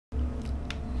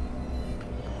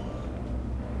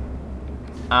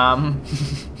Hello?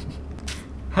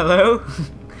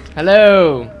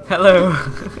 Hello! Hello!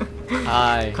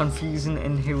 Hi. Confusing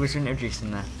in who was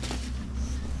introducing that.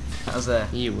 That was a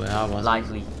You were, I wasn't.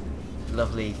 lively,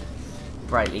 lovely,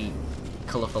 brightly,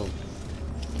 colourful,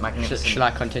 magnificent, Shall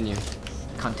I continue?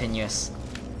 continuous,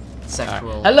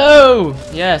 sexual. Right. Hello!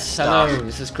 Yes, hello. Ah.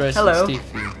 This is Chris Hello. and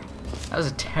Stefan. That was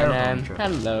a terrible intro.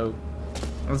 Hello.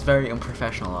 It was very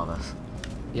unprofessional of us.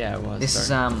 Yeah, it was. This is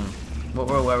sorry. what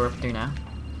we're up to now.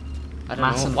 I don't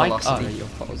mass know. and Why? velocity. Oh, your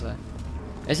photos there.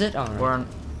 Is it? Oh, We're on.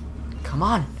 Come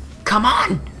on! Come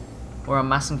on! We're on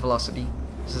mass and velocity.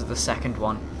 This is the second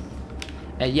one.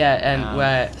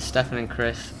 We're Stefan and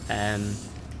Chris.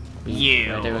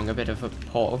 We're doing a bit of a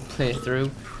Portal playthrough.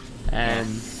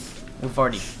 We've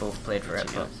already both played for it,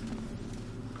 but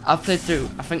I've played through.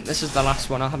 I think this is the last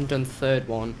one. I haven't done the third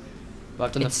one, but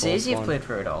I've done the it fourth says you've one. played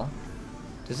for it all.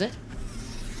 Does it?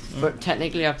 Yeah. But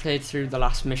technically, I played through the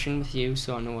last mission with you,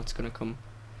 so I know what's gonna come.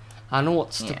 I know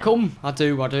what's to Yeah. come. I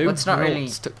do. Well, it's not I know really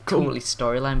what's to totally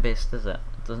storyline based, is it?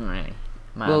 It doesn't really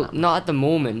matter. Well, that not at the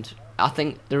moment. I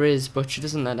think there is, but she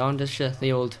doesn't let on, does she?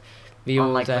 The old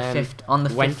on like the fifth one,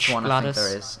 wench I think Gladys.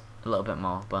 there is a little bit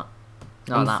more, but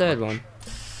not On the that third much. one.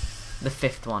 The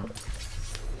fifth one,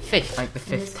 Fifth. like the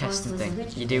fifth testing thing.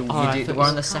 Oh, I thought We're it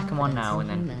on the second one now, and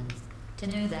then To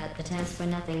do that, the test for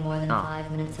nothing more than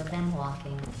 5 minutes of them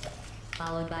walking,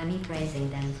 followed by me praising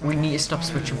them. For we need to another stop 10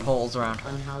 switching minutes poles around.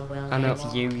 on how well I know. they It's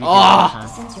walk. you. You do it Oh! all the time.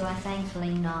 Since you are thankfully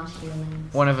not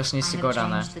humans, One of us needs I to have go down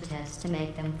there. changed the test to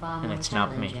make them far And more it's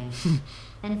not me. challenging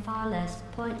and far less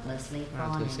pointlessly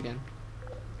I'll do this fawning. again.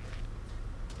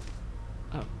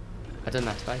 Oh, I done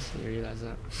that twice. You realise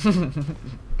that?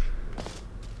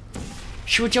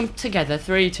 Should we jump together?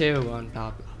 3, 2, 1.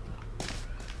 Blah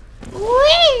blah.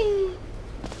 Whee!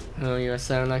 Oh, you are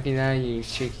so lucky now, you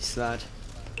cheeky slut.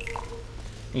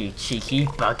 You cheeky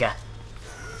bugger.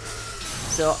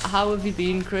 So, how have you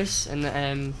been, Chris, in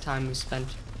the time we spent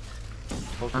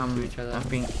talking to each other? I've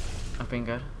been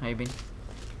good. How you been?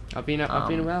 I've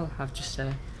been well. I've just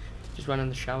went in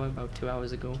the shower about 2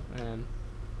 hours ago.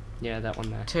 Yeah, that one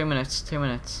there. 2 minutes. 2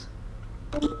 minutes.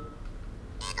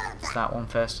 It's that one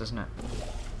first, isn't it?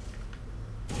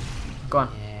 Go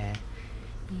on. Yeah.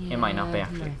 It might not be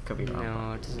actually. Could be wrong.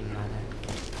 No, it doesn't matter.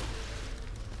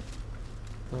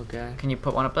 Okay. Can you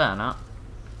put one up there or not?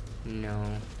 No.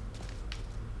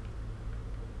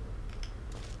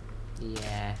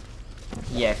 Yeah.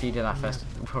 Yeah, if you do that first,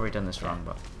 we've probably done this wrong,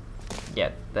 but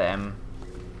yeah, the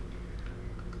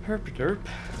Herp derp.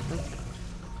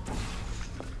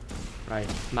 Right,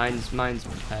 mine's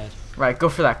prepared. right, go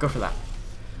for that, go for that.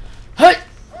 Hey!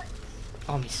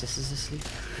 Oh, my sister's asleep.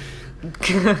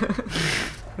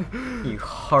 You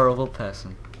horrible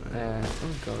person. Oh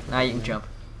god. Now you can jump.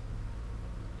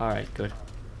 Alright, good.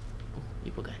 Oh,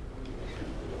 you bugger.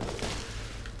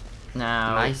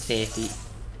 Now. My safety.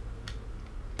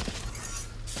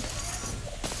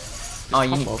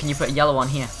 Oh, can you put a yellow one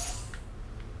here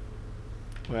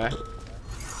Where?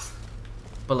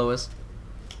 below us?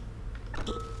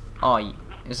 Oh,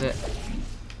 is it?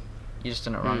 You just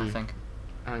done it wrong, I think.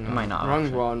 Hang You on. might not have Wrong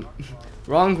actually. one.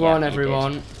 Wrong Yeah, one, you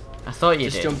everyone. I thought you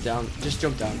Just did. jump down. Just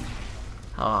jump down.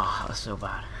 Oh, that was so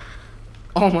bad.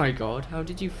 Oh my god, how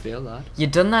did you feel that? You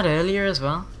done that earlier as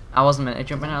well. I wasn't meant to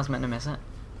jump in. I was meant to miss it.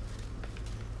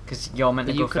 Cause you're meant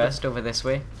But to you go coulda- first over this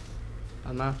way.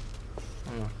 I'm not.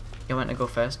 Oh, You're meant to go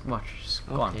first. Watch. Just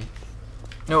go on. okay.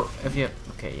 No, if you.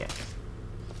 Okay, yeah.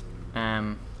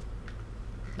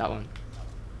 That one.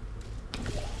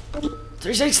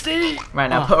 360! Right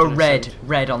now, Ah, put a didn't red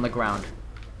sound- on the ground.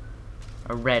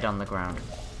 A red on the ground.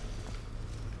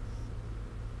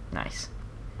 Nice.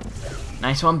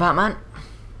 Nice one, Batman.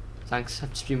 Thanks, I've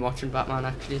just been watching Batman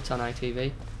actually, it's on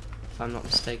ITV, if I'm not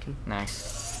mistaken.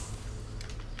 Nice.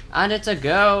 And it's a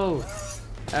girl!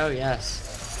 Oh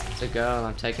yes, it's a girl,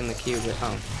 I'm taking the cube with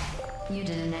home. You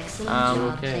did an excellent Um,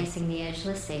 job okay. placing the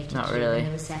edgeless safety Not tube really. in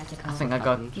the receptacle. I think I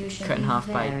got You should cut in be half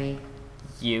by very... Oh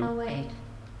you. wait,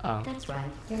 Oh. that's right.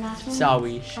 Your last one.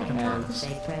 Sorry, I can talk to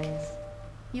say praise.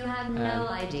 You have no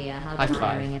idea how high five.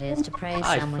 tiring it is to praise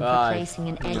High someone five. for placing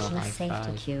an No, edgeless high safety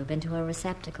five. cube into a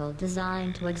receptacle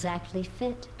designed to exactly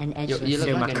fit an edgeless you I'm look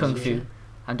doing like my an kung idiot. fu.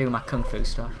 I'm doing my kung fu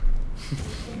stuff.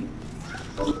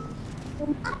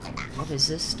 What is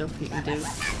this stuff you can do?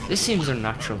 This seems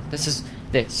unnatural. This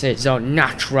is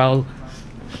unnatural.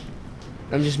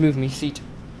 I'm just moving my seat.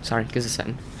 Sorry, give us a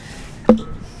second. There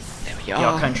we are.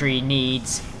 Your country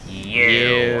needs you.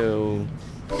 You.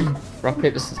 Rock,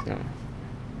 paper, scissors. No.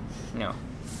 No.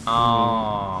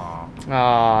 Oh.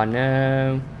 Oh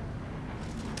no.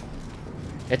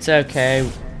 It's okay.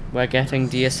 We're getting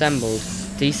deassembled.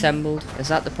 Deassembled. Is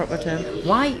that the proper term?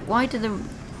 Why do they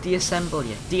deassemble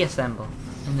you? Deassemble.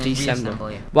 And then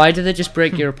reassemble you. Why do they just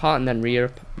break you apart and then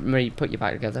put you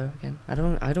back together again? I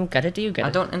don't get it. Do you get it?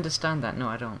 I don't understand that. No,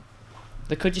 I don't.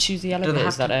 They could just use the Do they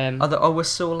elevators have that to, or we're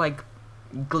so like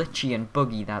glitchy and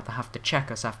buggy that they have to check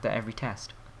us after every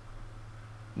test.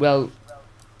 Well,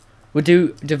 we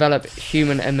do develop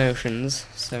human emotions,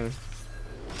 so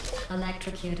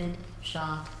Electrocuted,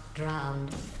 shot,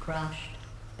 drowned, crushed,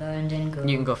 burned in goo.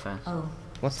 You can go first. Oh,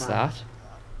 what's sorry. that?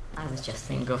 I was just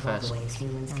You can thinking go of all first. the ways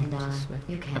humans can die.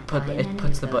 You can't It put die the- in it any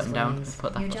puts of the those button down. ways. It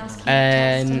put that You button just down. keep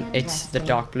testing and It's the testing.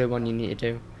 dark blue one you need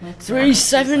to do. With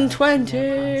 3720.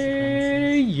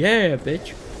 consequences. Yeah,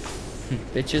 bitch.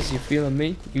 Bitches, you feeling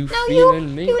me? You No,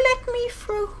 feeling me? you let me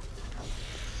through.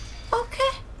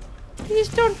 Okay. Please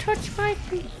don't touch my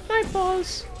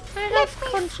balls. I have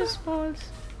conscious balls.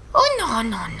 Oh no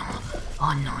no no.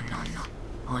 Oh no no no.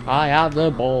 Oh no. I have the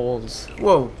balls.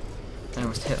 Whoa. I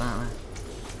almost hit that there.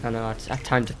 I know, I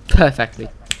timed it perfectly.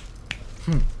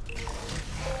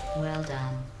 Well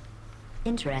done.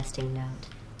 Interesting note.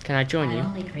 Can I join I you?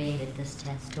 only created this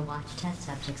test to watch test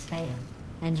subjects fail,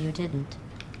 and you didn't.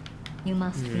 You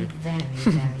must be very,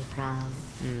 very proud.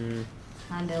 Hmm.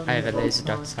 I'm building I have a a laser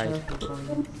small dot sight. trophy for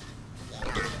you.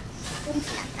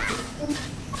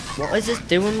 What is it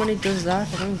doing when he does that?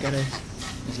 I don't get it.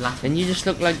 He's laughing. And you just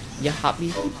look like you're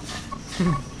happy.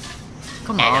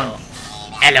 Come on.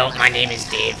 Hello, my name is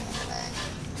Dave.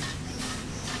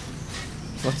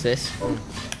 What's this?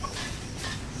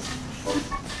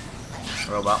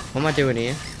 Robot. What am I doing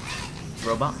here?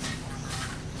 Robot.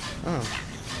 Oh.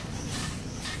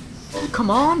 Come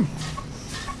on.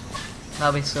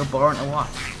 That'll be so boring to watch.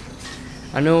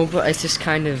 I know, but it's just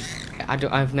kind of...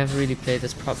 I've never really played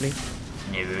this properly.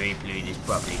 Never really played this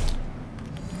properly.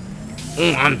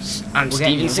 I'm We'll get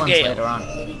new Steven ones Seagal. later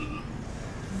on.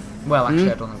 Well,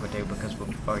 actually, I don't think we do because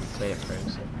we've already played it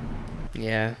first.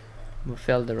 Yeah, we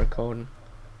failed the recording.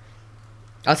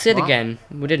 I'll say it What? again.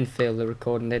 We didn't fail the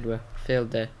recording, did we?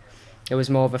 Failed the... It was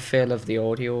more of a fail of the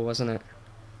audio, wasn't it?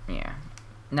 Yeah.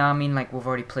 No, I mean, like, we've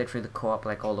already played through the co-op,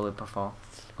 like, all the way before.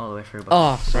 All the way through before.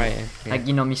 Oh, right. Yeah. Like,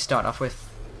 you know, me start off with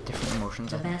different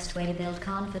emotions. The best way to build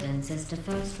confidence is to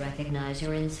first recognize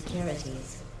your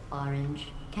insecurities. Orange,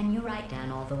 can you write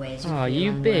down all the ways you Aw, feel you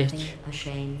unworthy, bitch.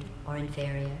 ashamed, or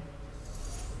inferior?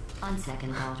 On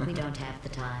second thought, we don't have the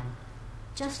time.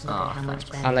 Just look Aw, at how much thanks.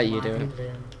 better I'll let you you are do than it.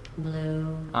 blue.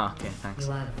 Blue, Oh, okay, thanks.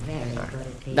 you are very Sorry. good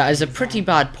at being That is a pretty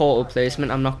exact. bad portal placement,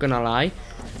 I'm not gonna lie.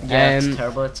 Yeah, Um, it's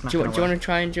terrible. It's not Do you gonna work. want to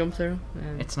try and jump through?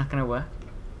 It's not gonna work.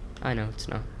 I know, it's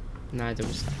not. Neither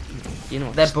was that. You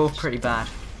know. They're both pretty bad.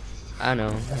 I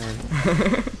know.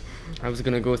 I was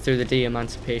gonna go through the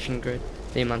de-emancipation grid.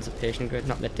 The emancipation grid,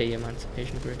 not the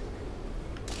de-emancipation grid.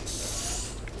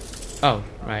 Oh,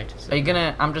 right. So. Are you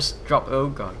gonna... I'm just drop... Oh,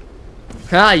 God.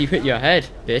 Ah, you hit your head,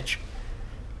 bitch.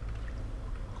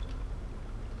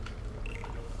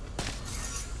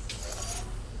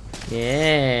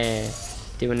 Yeah.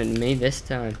 Doing it to me this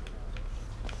time.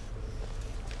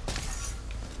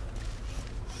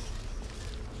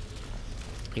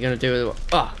 You're gonna do it.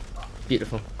 Oh,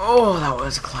 beautiful. Oh, that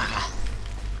was clever.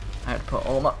 I had to put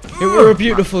all my... It were a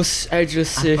beautiful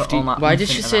edgeless I put safety. all my Why oomph did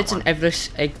she into say that it's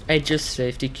an one. edgeless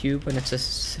safety cube when it's a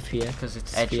sphere? Because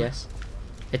it's Sphere. edgeless.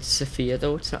 It's sphere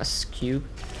though, it's not a cube.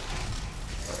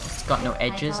 It's got no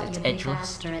edges. I thought It's you'd be edgeless.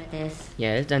 faster at this,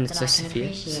 Yeah, then it's but a I can sphere.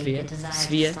 appreciate Sphere. the desire to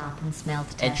Sphere. stop and smell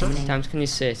the Edgeless? How many testing. times can you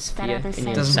say sphere other in sentence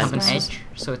your Doesn't have an sentence? edge,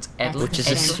 so it's That's edgeless. Which is a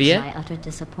the sphere? my utter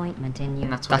disappointment in you.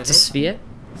 And that's what That's it a is. sphere?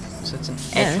 So it's an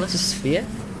Yeah, edgeless it's a sphere.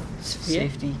 Sphere.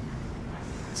 safety.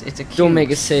 It's a cube. Don't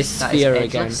make us say that is sphere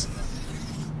again. edgeless.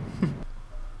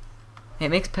 It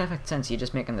makes perfect sense. You're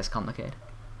just making this complicated.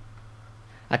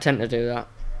 I tend to do that.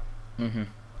 Mm-hmm.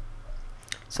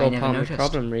 It's I all never part of the noticed.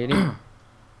 problem, really.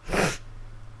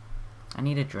 I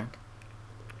need a drink.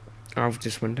 I've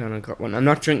just went down and got one. I'm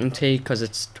not drinking tea because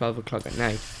it's 12 o'clock at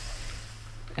night.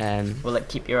 Will it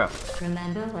keep you up?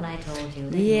 Remember when I told you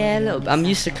that you Yeah, a were the little only bit. I'm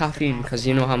used to subject caffeine pass because the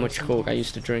you know how much evaluation coke I test?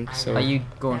 used to drink. So Are you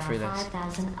going There through are this?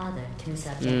 5,000 other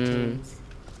two-subject Mm. teams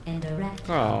in direct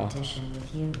Aw. competition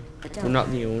with you. But don't we're not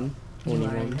worry, the only you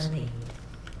are in ones. the lead.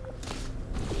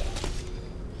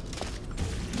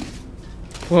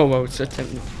 Whoa, whoa, it's so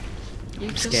tempting. You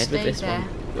I'm scared with this one.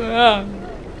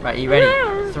 Right, you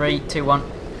ready? 3, 2, 1.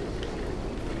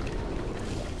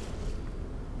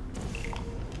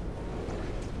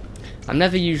 I'm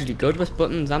never usually good with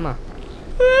buttons, am I?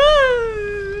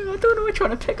 I don't know which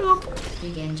one to pick up.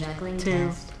 Begin juggling Two.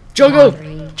 test. Juggle!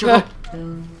 3, Juggle.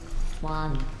 2,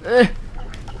 1.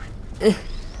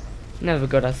 Never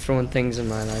good at throwing things in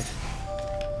my life.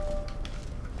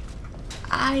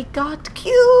 I got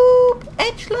cube!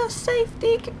 Edgeless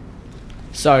safety cube.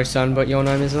 Sorry, son, but your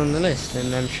name is on the list,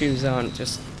 and them shoes aren't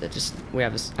just. They're just. We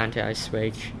have this anti-ice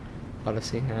rage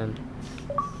policy, and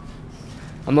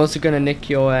I'm also gonna nick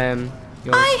your I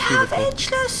have cubicle.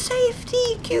 edgeless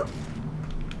safety cube.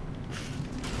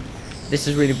 This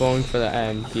is really boring for the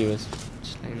viewers.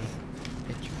 Just letting you know.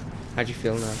 Bitch. How do you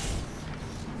feel now?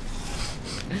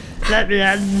 Let me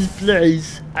out of this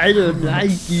place. I don't like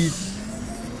it.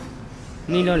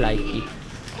 Me don't like it.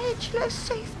 Edgeless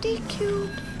safety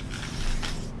cube.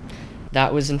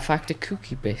 That was in fact a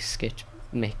cookie biscuit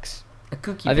mix. A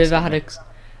cookie. Have you ever biscuit had mix.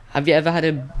 Have you ever had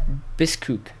a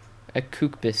biscook? A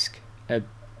cook bisque? A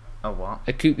what?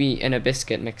 A cookie and a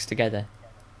biscuit mixed together.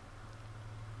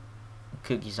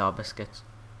 Cookies are biscuits.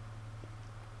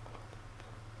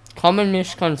 Common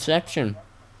misconception.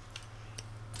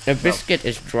 The biscuit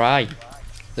is dry.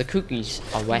 The cookies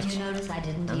are wet. Did you notice I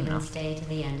didn't Oh, even no. stay to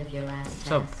the end of your last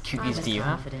So, test? cookies I was do you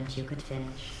have? confident you could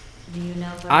finish. Do you know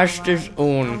where I Astor's was?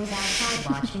 own. I was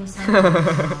outside watching something.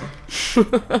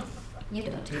 You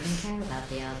don't even care about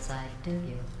the outside, do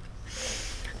you?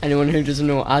 Anyone who doesn't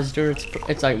know Asda,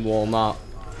 it's like Walmart.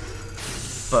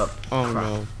 But Oh crap.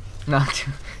 no.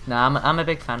 No, I'm a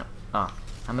big fan.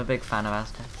 I'm a big fan of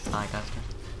Asda. I like Asda.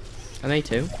 Are they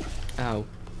too? Oh.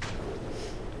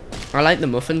 I like the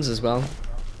muffins as well.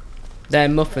 Their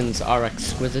muffins are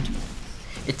exquisite.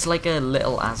 It's like a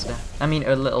little Asda. I mean,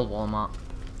 a little Walmart.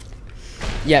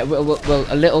 Yeah, well,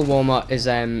 a little Walmart is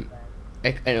an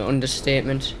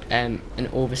understatement, an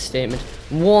overstatement.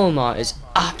 Walmart is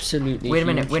absolutely Wait a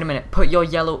minute. Wait a minute. Put your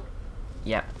yellow.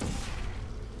 Yeah.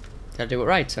 Did I do it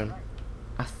right, son?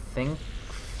 I think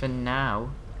for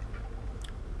now.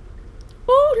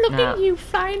 Oh, look No. at you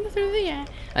flying through the air.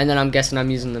 And then I'm guessing I'm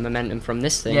using the momentum from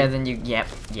this thing. Yeah. Then you. Yep.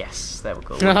 Yes. There we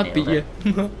go. We I nailed beat it.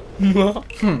 you.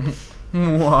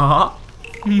 What?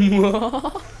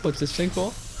 What's this thing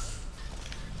for?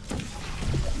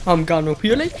 I'm gonna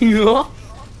peel it.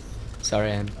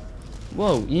 Sorry,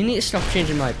 whoa, you need to stop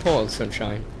changing my portal,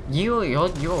 sunshine. You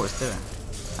always do it.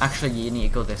 Actually, you need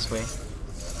to go this way.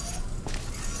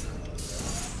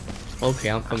 Okay,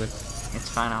 I'm coming. It's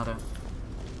fine, I'll do.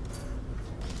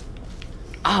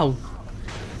 Ow!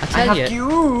 I I tell have you.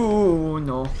 you.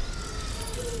 No.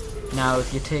 Now,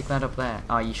 if you take that up there,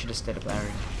 oh, you should have stayed up there.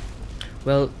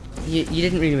 Well, you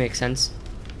didn't really make sense.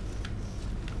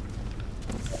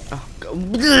 Oh, God.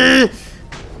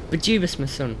 Bejeebus, my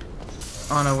son.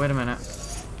 Oh no! Wait a minute.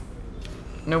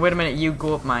 No, wait a minute. You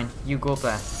go up mine. You go up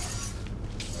there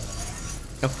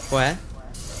Up where?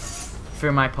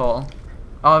 through my portal.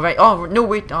 Oh right. Oh no!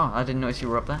 Wait. Oh, I didn't notice you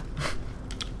were up there.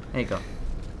 There you go.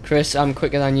 Chris, I'm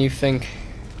quicker than you think.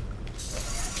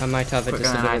 I might have a Quicker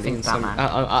than I disability think, in some.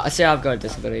 Batman. I say I've got a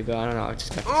disability, but I don't know. I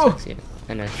just got Oh! dyslexia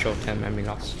and a short-term memory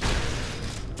loss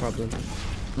problem.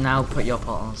 Now put your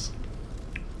portals.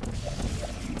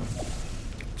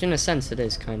 Which in a sense, it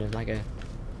is kind of like a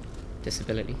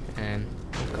disability. Oh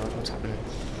God, what's happening?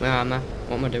 Where am I?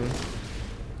 What am I doing?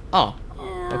 Oh,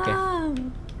 okay.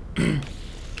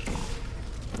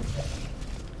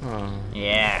 Oh.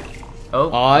 Yeah. Oh.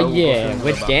 Oh we'll go yeah, through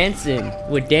we're another dancing.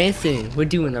 We're dancing. We're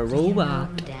doing a Do you know robot.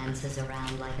 who dances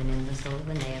around like an imbecile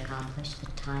when they accomplish the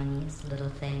tiniest little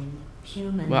thing?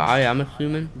 Humans. Well, I am a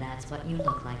human. That's what you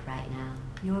look like right now.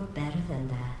 You're better than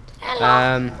that.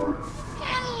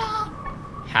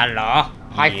 Hello.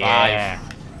 High Yeah.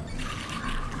 five.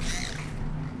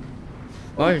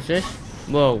 What is this?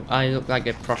 Whoa, I look like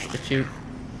a prostitute.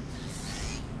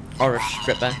 Or a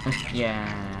stripper.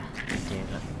 Yeah.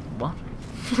 What?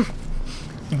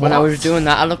 When I was doing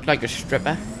that, I looked like a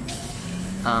stripper.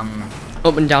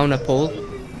 Up and down a pole.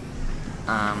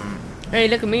 Hey,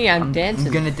 look at me, I'm dancing.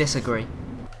 I'm gonna disagree.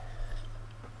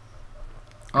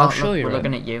 I'll Oh, show look, you. We're then.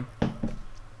 looking at you.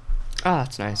 Ah,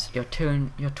 that's nice. You're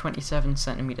 27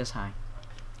 centimeters high.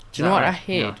 Do you know what I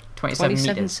hate? No, 27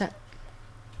 meters.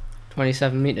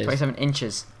 27 meters. 27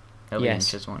 inches. It'll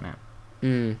Yes. be inches, won't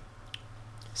it?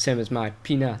 Same as my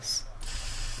penis.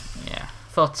 Yeah.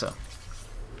 Thought so.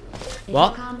 If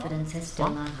What? your confidence is still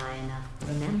What? not high enough,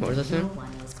 remember, What was that no saying? one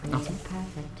was created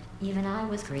perfect. Even I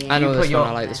was created. I know You this put one, your-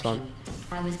 I like this one.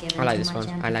 I was given I like too this much one.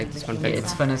 I empathy like this for one human better.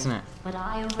 It's fun, isn't it? but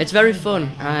I It's very overcame fun.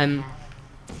 my handicap.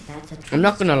 That's a I'm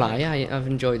not true gonna lie, story. I've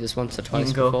enjoyed this once or twice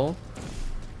can go. before.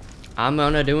 I'm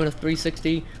gonna do it a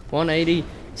 360, 180,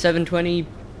 720,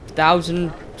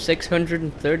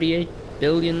 1,638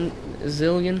 billion,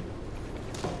 zillion.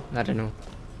 I don't know.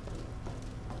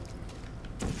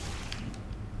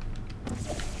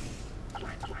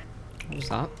 What was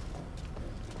that?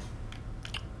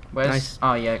 Where's? Nice.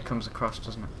 Oh yeah, it comes across,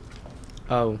 doesn't it?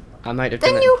 Oh, I might have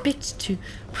done it a bit too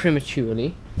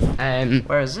prematurely.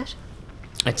 Where is it?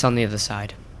 It's on the other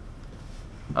side.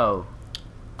 Oh.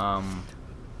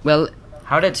 Well,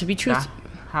 How did to be truth, that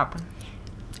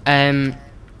happen?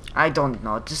 I don't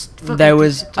know. Just there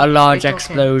was a large okay.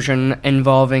 explosion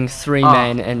involving 3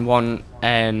 men and one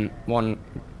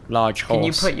large horse. Can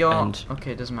you put your? and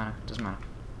Okay, doesn't matter. Doesn't matter.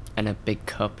 and a big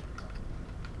cup.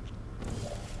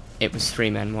 It was 3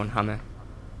 men, 1 hammer.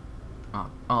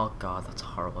 Oh god, that's a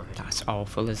horrible video. That's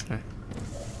awful, isn't it?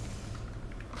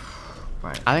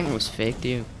 Right. I think it was fake, do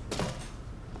you?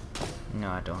 No,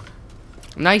 I don't.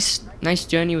 Nice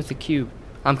journey with the cube.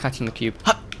 I'm catching the cube.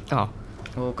 Ha! Oh,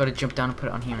 Well, we've got to jump down and put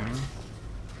it on here anyway.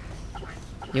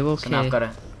 you okay? So now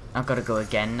I've got to go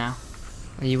again now.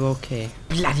 Are you okay?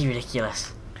 Bloody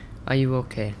ridiculous. Are you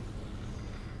okay?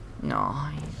 No,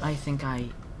 I think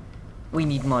we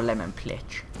need more lemon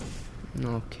plitch.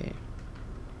 Okay.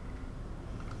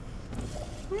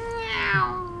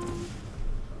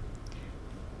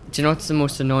 Do you know what's the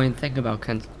most annoying thing about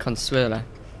Consuela?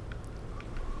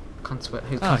 Who's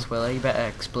Consuela? You better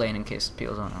explain in case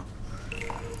people don't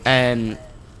know.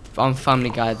 On Family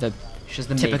Guy, the She's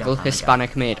the maid typical on Family Guy.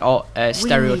 Hispanic maid, or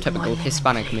stereotypical more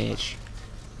Hispanic maid.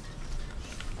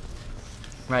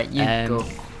 Right, you go.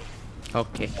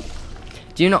 Okay.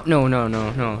 Do you not? No.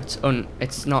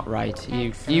 It's not right.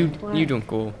 You don't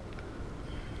go.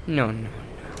 No.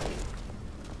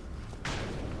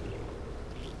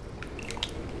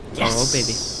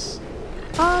 Yes.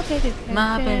 Oh baby.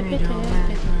 My baby don't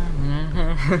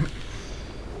matter.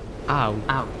 Ow.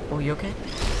 Ow. Oh, you okay?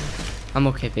 I'm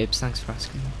okay, babes. Thanks for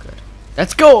asking. Good.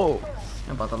 Let's go.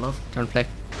 No bother, love. Don't play.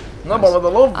 No bother,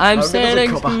 love. I'm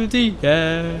sailing through the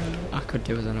air. I could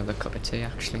do with another cup of tea,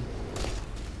 actually.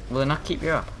 Will it not keep you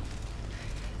up?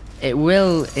 It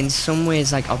will, in some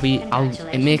ways. Like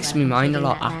it makes me mind a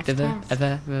lot activer.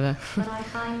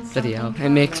 Bloody hell! It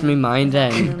makes me mind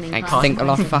like think a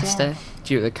lot faster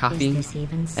due to the caffeine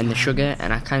and the sugar,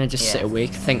 and I kind of just sit awake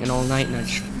thinking all night, and I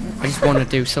just want to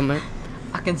do something.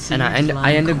 I can see. And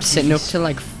I end up sitting up till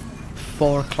like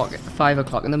 4 o'clock, 5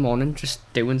 o'clock in the morning, just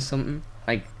doing something.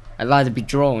 Like I'll either be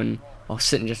drawing or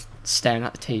sitting just staring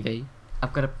at the TV.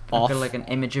 I've got like an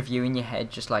image of you in your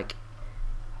head, just like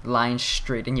lying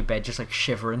straight in your bed, just like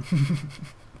shivering,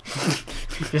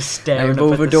 just staring. I've up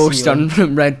overdosed at the ceiling.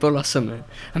 on Red Bull or something.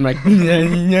 I'm like,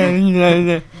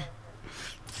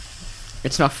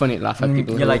 it's not funny to laugh at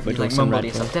people who overdose on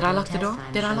Red Bull. Did I lock the door?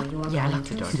 Did I lock? Yeah, I locked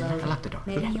the door. I locked the door.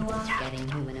 Maybe you are getting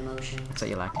human emotion. That's what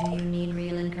you like. Do you need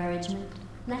real encouragement?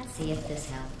 Let's see if this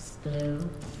helps. Blue,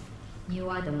 you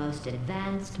are the most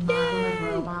advanced model of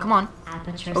robot. Come on.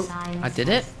 Aperture Oh, science I did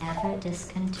it. has ever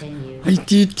discontinued. I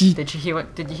did. Did you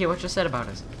hear what she said about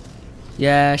us?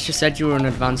 Yeah, she said you were an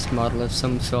advanced model of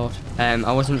some sort.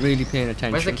 I wasn't really paying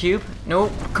attention. Where's the cube? No,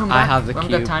 come I back. have the We haven't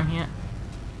cube. got time here.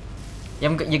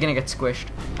 You're gonna get squished.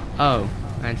 Oh,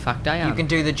 in fact I am. You can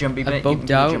do the jumpy bit. bugged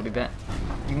out. You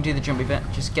can do the jumpy bit.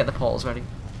 Just get the portals ready.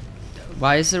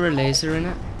 Why is there a laser in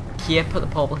it? Here, put the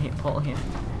portal here,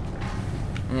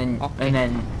 and then Okay.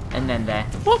 and then there.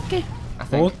 Okay. I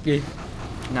think. Okay.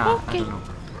 Nah, Okay. I don't know.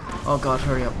 Oh god,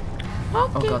 hurry up.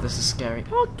 Okay. Oh god, this is scary.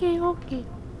 Okay.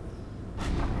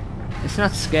 It's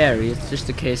not scary. It's just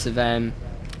a case of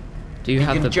do you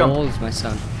have can the jump. balls, my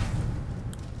son?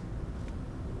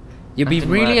 You'll That be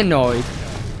didn't really work. annoyed,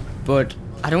 but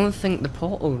I don't think the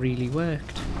portal really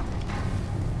worked.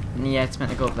 Yeah, it's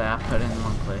meant to go up there. I put it in the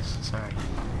wrong place. Sorry.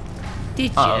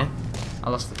 Did Uh-oh. you? I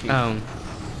lost the cube.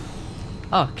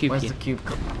 Oh, cube Where's key. the cube?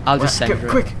 I'll just send her.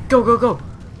 Quick, go.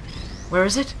 Where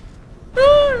is it?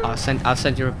 I'll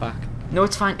send you it back. No,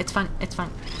 it's fine.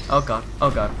 Oh god.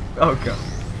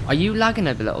 Are you lagging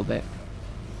a little bit?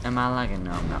 Am I lagging?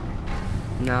 No, I'm not.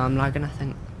 No, I'm lagging. I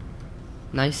think.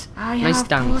 Nice have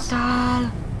dance.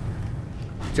 portal.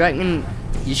 Do you reckon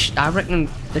I reckon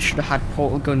they should have had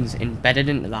portal guns embedded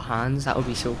into the hands. That would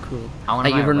be so cool. I wanna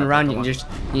Like buy you a run red around, bubble you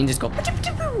can just go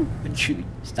and shoot.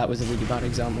 That was a really bad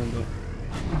example,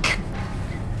 but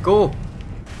Go.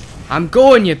 I'm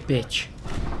going, you bitch.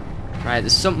 Right,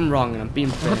 there's something wrong, and I'm being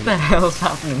What filmed. the hell's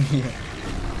happening here?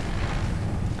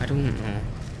 I don't know.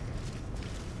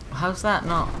 How's that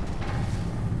not?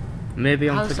 Maybe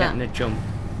I'm How's forgetting that? to jump.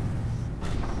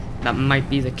 That might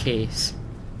be the case.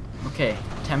 Okay,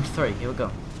 attempt 3. Here we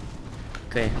go.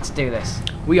 Okay, Let's do this.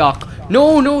 we are.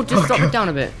 No, just Oh, drop God. it down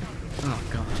a bit. Oh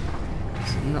god.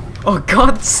 It's not. Oh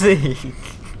God's sake!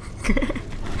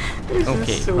 This is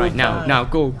Okay, so right bad. now,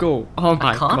 go. Oh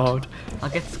my can't? god. I'll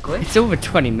get squished. It's over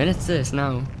 20 minutes this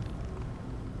now.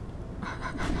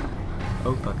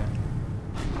 Oh bugger.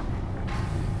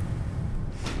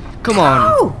 Come on.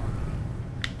 Ow!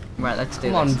 Right, let's do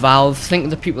Come on, this. Valve. Think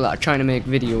of the people that are trying to make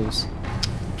videos.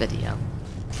 Bloody hell.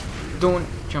 Don't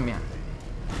jump yet.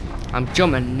 I'm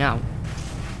jumping now.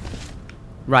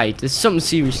 Right, there's something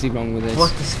seriously wrong with this.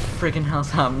 What the friggin'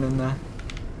 hell's happening there?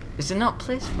 Is it not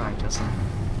placed right or something?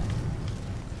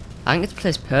 I think it's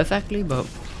placed perfectly, but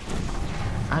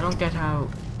I don't get how.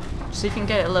 See if you can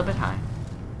get it a little bit high.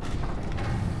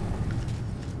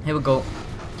 Here we go.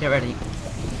 Get ready.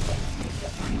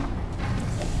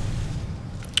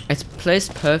 it's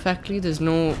placed perfectly. There's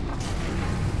no.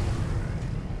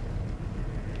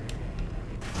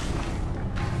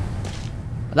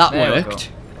 That There we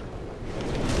worked.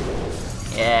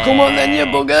 Yeah. Come on then, you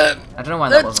bugger. I don't know why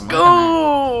that Let's wasn't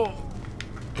go.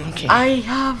 Okay. I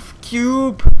have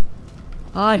cube.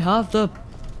 I have the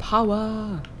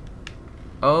power.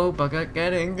 Oh, bugger,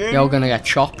 get in. You're gonna get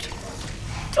chopped.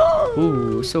 Oh.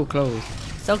 Ooh, so close.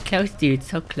 So close, dude.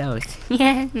 So close.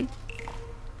 Yeah.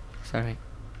 Sorry.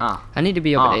 Ah, I need to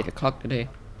be up Ah. at 8 o'clock today.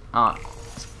 ah,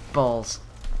 it's balls.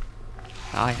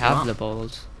 I have What? the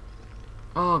balls.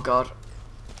 Oh god.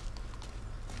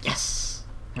 Yes.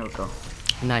 Here we go.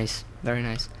 Nice. Very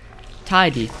nice.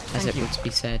 Tidy, as Thank it you. would be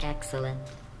said. Excellent.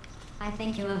 I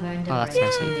think you have earned a Oh, that's break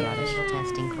nice from of you, the Gladys. official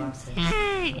testing courses.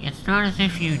 Hey, it's not as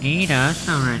if you need us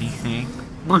or anything.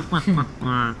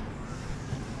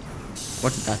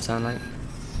 What did that sound like?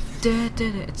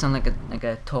 It sounds like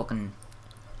a talking.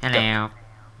 Hello.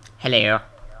 Hello.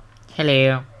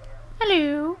 Hello.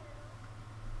 Hello.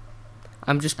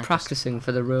 I'm just practicing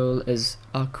for the role as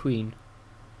our queen.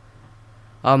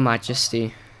 Our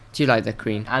Majesty. Do you like the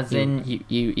queen? As You- in-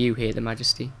 you hate the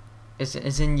Majesty. Is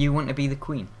in you want to be the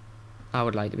queen? I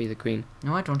would like to be the queen.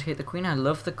 No, I don't hate the queen. I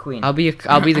love the queen. I'll be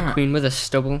the queen with a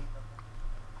stubble.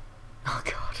 Oh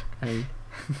god. And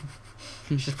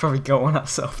She's probably got one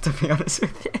herself, to be honest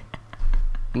with you.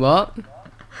 what?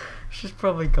 She's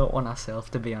probably got one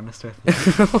herself, to be honest with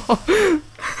you.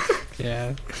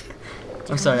 Yeah.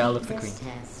 To I'm sorry, I complete love the this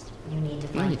queen. test, you need to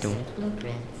No, you find don't. safe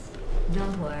blueprints.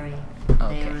 Don't worry.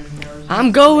 Okay. There is no use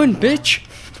I'm going, in that. bitch.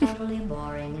 Totally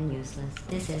boring and useless.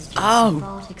 This is just Ow. a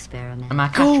thought experiment. Am I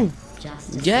Go. catching?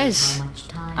 Just to Yes. see how much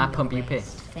time I you'll pump you pee.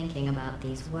 waste thinking about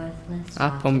these worthless I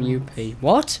pump you documents. pee.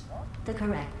 What? The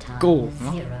correct time Go. is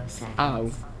 0 seconds.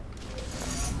 Ow.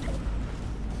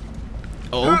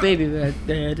 Oh baby.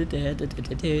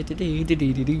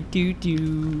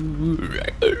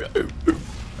 Look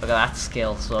at that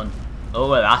skill, son.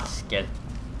 Look at that skill.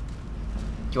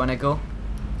 Do you wanna go?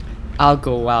 I'll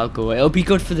go. It'll be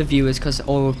good for the viewers because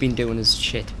all we've been doing is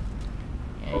shit.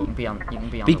 Yeah, you can be on. You can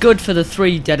be on. Be the- good for the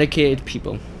 3 dedicated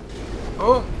people.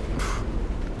 Oh.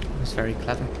 It was very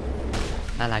clever.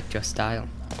 I liked your style.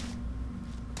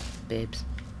 Babes.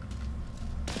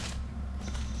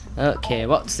 Okay,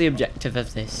 what's the objective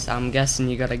of this? I'm guessing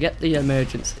you gotta get the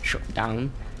emergency shut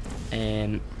down.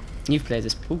 You've played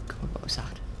this. Oh god, what was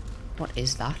that? What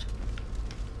is that?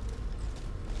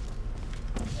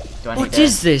 Do I What need to-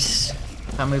 is this?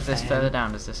 If I move this further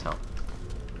down, does this help?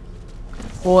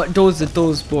 Oh, it does,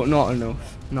 but not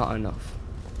enough. Not enough.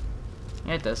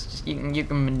 Yeah, it does. Just, you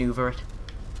can maneuver it.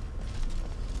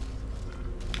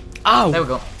 Ow! There we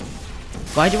go.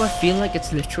 Why do I feel like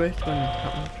it's literate when it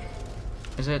happens?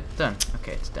 Is it done?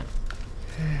 Okay, it's done.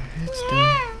 It's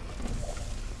done.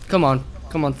 Come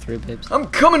on through, babes. I'm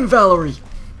coming, Valerie.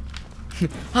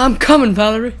 I'm coming,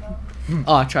 Valerie.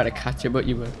 Oh, I tried to catch you, but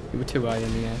you were too high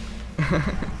in the air.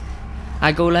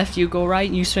 I go left, you go right.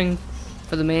 You swing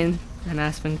for the main, and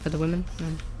I swing for the women.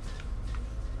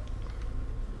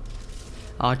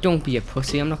 Oh, don't be a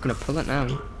pussy. I'm not gonna pull it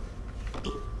now.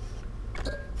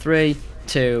 3,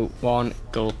 2, 1,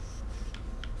 go.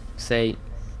 See,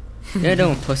 you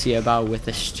don't pussy about with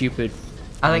the stupid.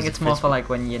 I think it's more for like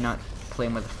when you're not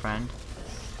playing with a friend.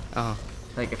 Oh,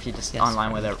 Like if you're just Yes,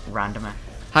 online with right. a randomer.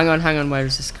 hang on. Where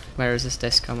is this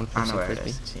disc? I'm on I know where it frisbee.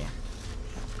 is. So yeah.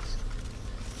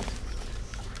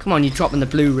 Come on, you're dropping the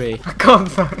Blu-ray. I can't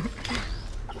find.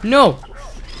 No!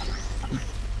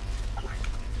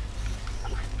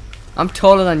 I'm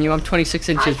taller than you, I'm 26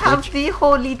 I inches, have bitch. the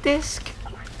holy disc.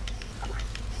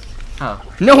 Oh.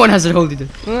 No one has it holding it.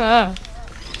 Ah.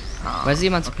 Oh. Where's the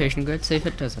emancipation grid? See if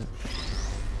it does it.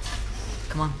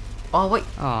 Come on. Oh wait.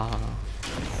 Ah.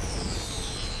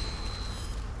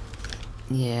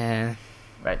 Yeah.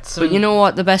 Right. So But you know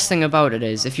what? The best thing about it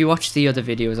is, if you watch the other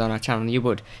videos on our channel,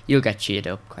 you'll get cheered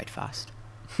up quite fast.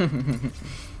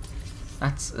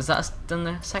 is that done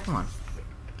the second one?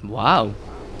 Wow.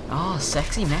 Oh,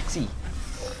 sexy Mexi.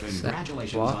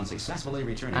 Congratulations What? on successfully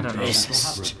returning I don't to know. the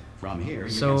central hub room. From here, you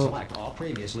So, can select all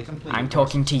previously completed I'm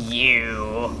talking to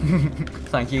you.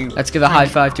 Thank you. Let's give a high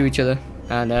five to each other.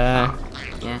 And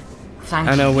Yeah. Thank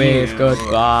And a you wave for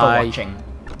goodbye. watching.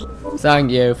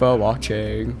 Thank you for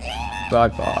watching. Bye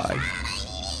bye.